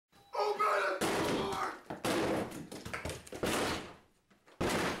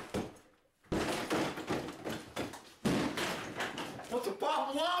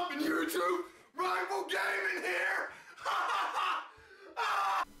Whopping YouTube, Rifle Gaming here!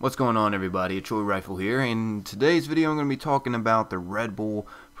 What's going on, everybody? It's Troy Rifle here, and in today's video I'm going to be talking about the Red Bull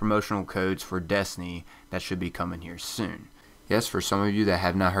promotional codes for Destiny that should be coming here soon. Yes, for some of you that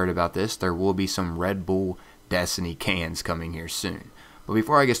have not heard about this, there will be some Red Bull Destiny cans coming here soon. But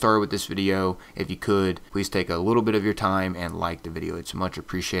before I get started with this video, if you could, please take a little bit of your time and like the video. It's much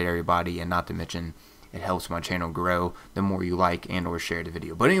appreciated, everybody, and not to mention, it helps my channel grow the more you like and or share the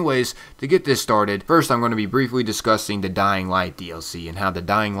video. But anyways, to get this started, first I'm going to be briefly discussing the Dying Light DLC and how the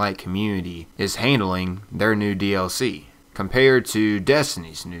Dying Light community is handling their new DLC compared to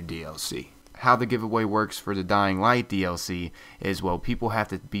Destiny's new DLC. How the giveaway works for the Dying Light DLC is, well, people have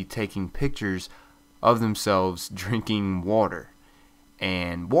to be taking pictures of themselves drinking water.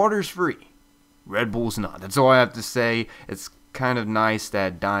 And water's free. Red Bull's not. That's all I have to say. It's kind of nice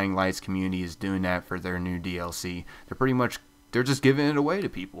that Dying Light's community is doing that for their new DLC. They're just giving it away to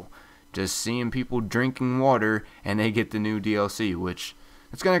people. Just seeing people drinking water and they get the new DLC, which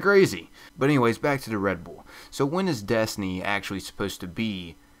it's kind of crazy. But anyways, back to the Red Bull. So when is Destiny actually supposed to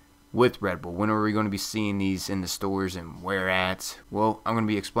be with Red Bull? When are we going to be seeing these in the stores and where at? Well, I'm going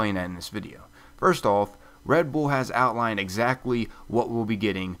to be explaining that in this video. First off, Red Bull has outlined exactly what we'll be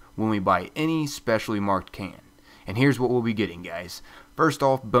getting when we buy any specially marked can. And here's what we'll be getting, guys. First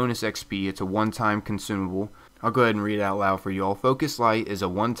off, bonus XP. It's a one-time consumable. I'll go ahead and read it out loud for y'all. Focus Light is a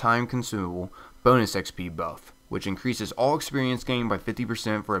one-time consumable bonus XP buff, which increases all experience gained by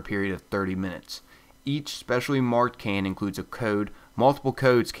 50% for a period of 30 minutes. Each specially marked can includes a code. Multiple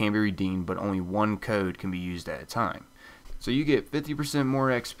codes can be redeemed, but only one code can be used at a time. So you get 50% more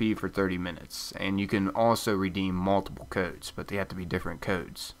XP for 30 minutes, and you can also redeem multiple codes, but they have to be different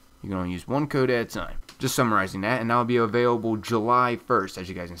codes. You can only use one code at a time. Just summarizing that, and that'll be available July 1st, as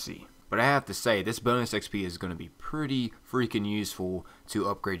you guys can see. But I have to say, this bonus XP is going to be pretty freaking useful to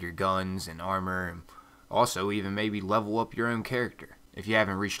upgrade your guns and armor, and also even maybe level up your own character, if you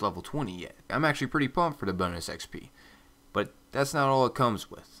haven't reached level 20 yet. I'm actually pretty pumped for the bonus XP. But that's not all it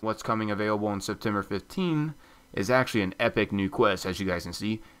comes with. What's coming available on September 15 is actually an epic new quest, as you guys can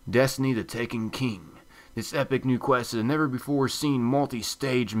see, Destiny the Taken King. This epic new quest is a never before seen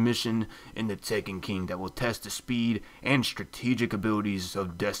multi-stage mission in the Taken King that will test the speed and strategic abilities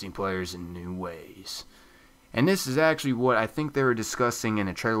of Destiny players in new ways. And this is actually what I think they were discussing in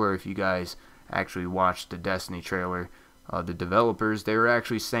a trailer. If you guys actually watched the Destiny trailer, the developers, they were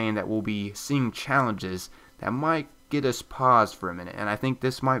actually saying that we'll be seeing challenges that might get us paused for a minute. And I think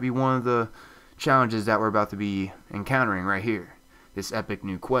this might be one of the challenges that we're about to be encountering right here, this epic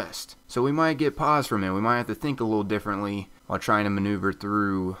new quest. So we might get paused for a minute. We might have to think a little differently while trying to maneuver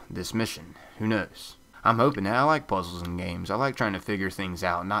through this mission. Who knows? I'm hoping that. I like puzzles in games. I like trying to figure things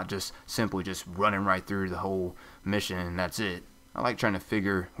out, not just simply just running right through the whole mission and that's it. I like trying to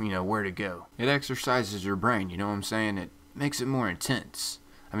figure, where to go. It exercises your brain, you know what I'm saying? It makes it more intense.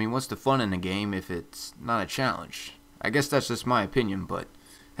 I mean, what's the fun in a game if it's not a challenge? I guess that's just my opinion, but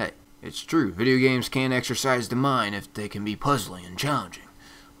hey, it's true. Video games can exercise the mind if they can be puzzling and challenging,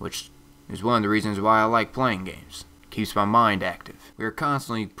 which is one of the reasons why I like playing games. Keeps my mind active. We are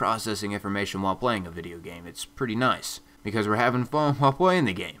constantly processing information while playing a video game. It's pretty nice because we're having fun while playing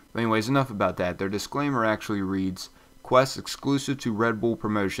the game. But anyways, enough about that. Their disclaimer actually reads, Quest exclusive to Red Bull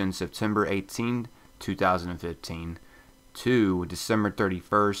promotion September 18, 2015 to December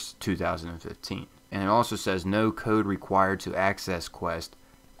 31st, 2015. And it also says no code required to access Quest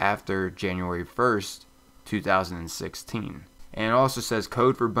after January 1st, 2016. And it also says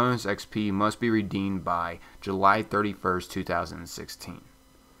code for bonus XP must be redeemed by July 31st, 2016.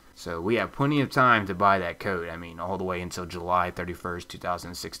 So we have plenty of time to buy that code. I mean, all the way until July 31st,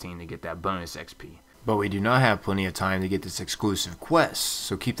 2016 to get that bonus XP. But we do not have plenty of time to get this exclusive quest,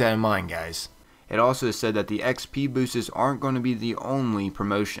 so keep that in mind, guys. It also said that the XP boosts aren't going to be the only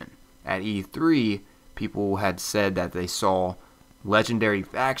promotion. At E3, people had said that they saw legendary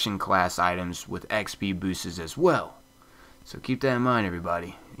faction class items with XP boosts as well. So keep that in mind,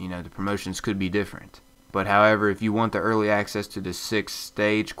 everybody. The promotions could be different. But however, if you want the early access to the 6th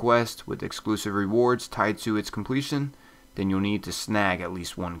stage quest with exclusive rewards tied to its completion, then you'll need to snag at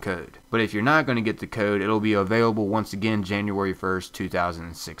least one code. But if you're not going to get the code, it'll be available once again January 1st,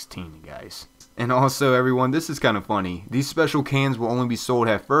 2016, guys. And also, everyone, this is kind of funny. These special cans will only be sold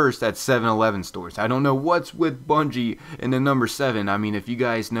at first at 7-Eleven stores. I don't know what's with Bungie and the number 7. I mean, if you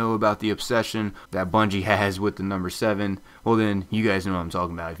guys know about the obsession that Bungie has with the number 7, well then, you guys know what I'm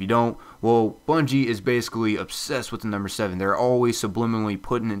talking about. If you don't, well, Bungie is basically obsessed with the number 7. They're always subliminally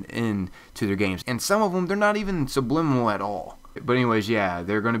putting it into their games. And some of them, they're not even subliminal at all. But anyways, yeah,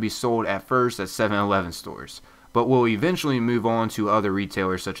 they're going to be sold at first at 7-Eleven stores. but will eventually move on to other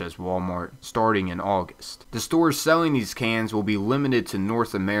retailers such as Walmart starting in August. The stores selling these cans will be limited to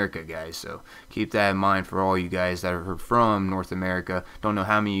North America, guys, so keep that in mind for all you guys that are from North America. Don't know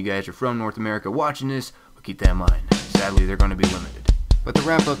how many of you guys are from North America watching this, but keep that in mind. Sadly, they're going to be limited. But to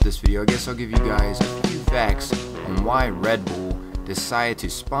wrap up this video, I guess I'll give you guys a few facts on why Red Bull decided to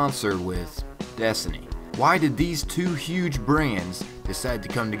sponsor with Destiny. Why did these two huge brands decide to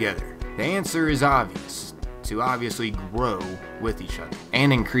come together? The answer is obvious. To obviously grow with each other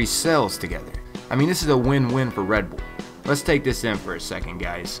and increase sales together. I mean, this is a win-win for Red Bull. Let's take this in for a second,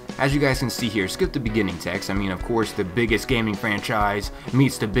 guys. As you guys can see here, skip the beginning text. I mean, of course, the biggest gaming franchise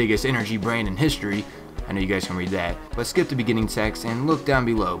meets the biggest energy brand in history. I know you guys can read that, but skip the beginning text and look down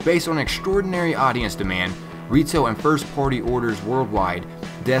below. Based on extraordinary audience demand, retail and first-party orders worldwide,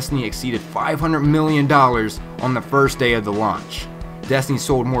 Destiny exceeded $500 million on the first day of the launch. Destiny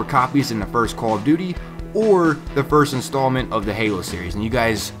sold more copies than the first Call of Duty or the first installment of the Halo series, and you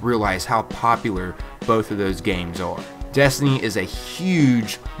guys realize how popular both of those games are. Destiny is a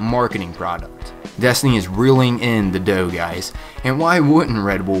huge marketing product. Destiny is reeling in the dough, guys, and why wouldn't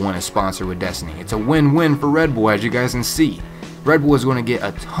Red Bull want to sponsor with Destiny? It's a win-win for Red Bull, as you guys can see. Red Bull is going to get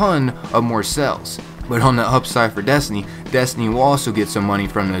a ton of more sales. But on the upside for Destiny, Destiny will also get some money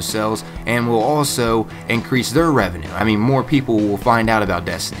from those sales and will also increase their revenue. I mean, more people will find out about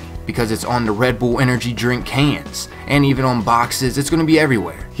Destiny because it's on the Red Bull energy drink cans and even on boxes. It's going to be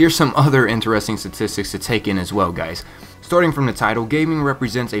everywhere. Here's some other interesting statistics to take in as well, guys. Starting from the title, gaming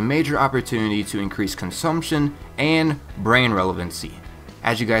represents a major opportunity to increase consumption and brand relevancy.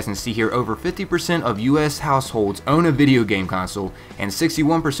 As you guys can see here, over 50% of US households own a video game console and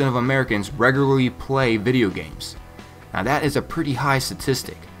 61% of Americans regularly play video games. Now that is a pretty high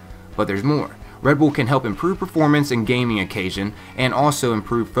statistic, but there's more. Red Bull can help improve performance in gaming occasion and also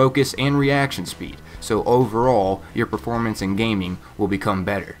improve focus and reaction speed. So overall, your performance in gaming will become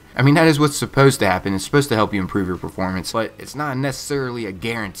better. I mean, that is what's supposed to happen. It's supposed to help you improve your performance, but it's not necessarily a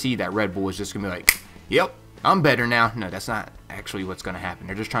guarantee that Red Bull is just going to be like, yep, I'm better now. No, that's not actually what's going to happen.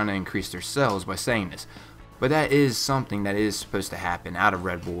 They're just trying to increase their sales by saying this. But that is something that is supposed to happen out of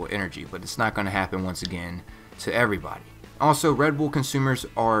Red Bull Energy, but it's not going to happen once again to everybody. Also, Red Bull consumers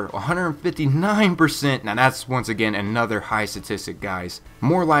are 159%, now that's once again another high statistic, guys,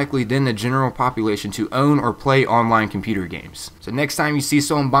 more likely than the general population to own or play online computer games. So next time you see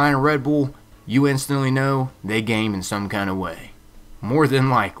someone buying a Red Bull, you instantly know they game in some kind of way. More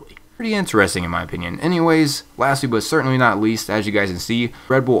than likely. Pretty interesting in my opinion. Anyways, lastly but certainly not least, as you guys can see,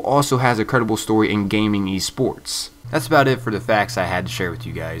 Red Bull also has a credible story in gaming esports. That's about it for the facts I had to share with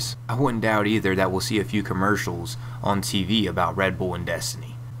you guys. I wouldn't doubt either that we'll see a few commercials on TV about Red Bull and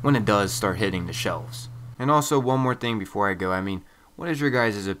Destiny when it does start hitting the shelves. And also one more thing before I go, I mean, what is your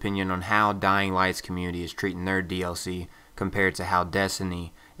guys' opinion on how Dying Light's community is treating their DLC compared to how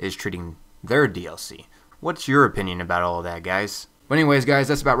Destiny is treating their DLC? What's your opinion about all of that, guys? But anyways, guys,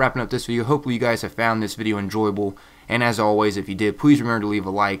 that's about wrapping up this video. Hopefully you guys have found this video enjoyable, and as always, if you did, please remember to leave a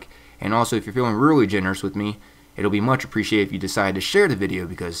like, and also if you're feeling really generous with me, it'll be much appreciated if you decide to share the video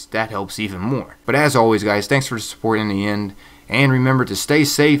because that helps even more. But as always, guys, thanks for the support in the end. And remember to stay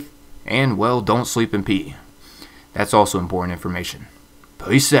safe and, well, don't sleep and pee. That's also important information.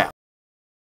 Peace out.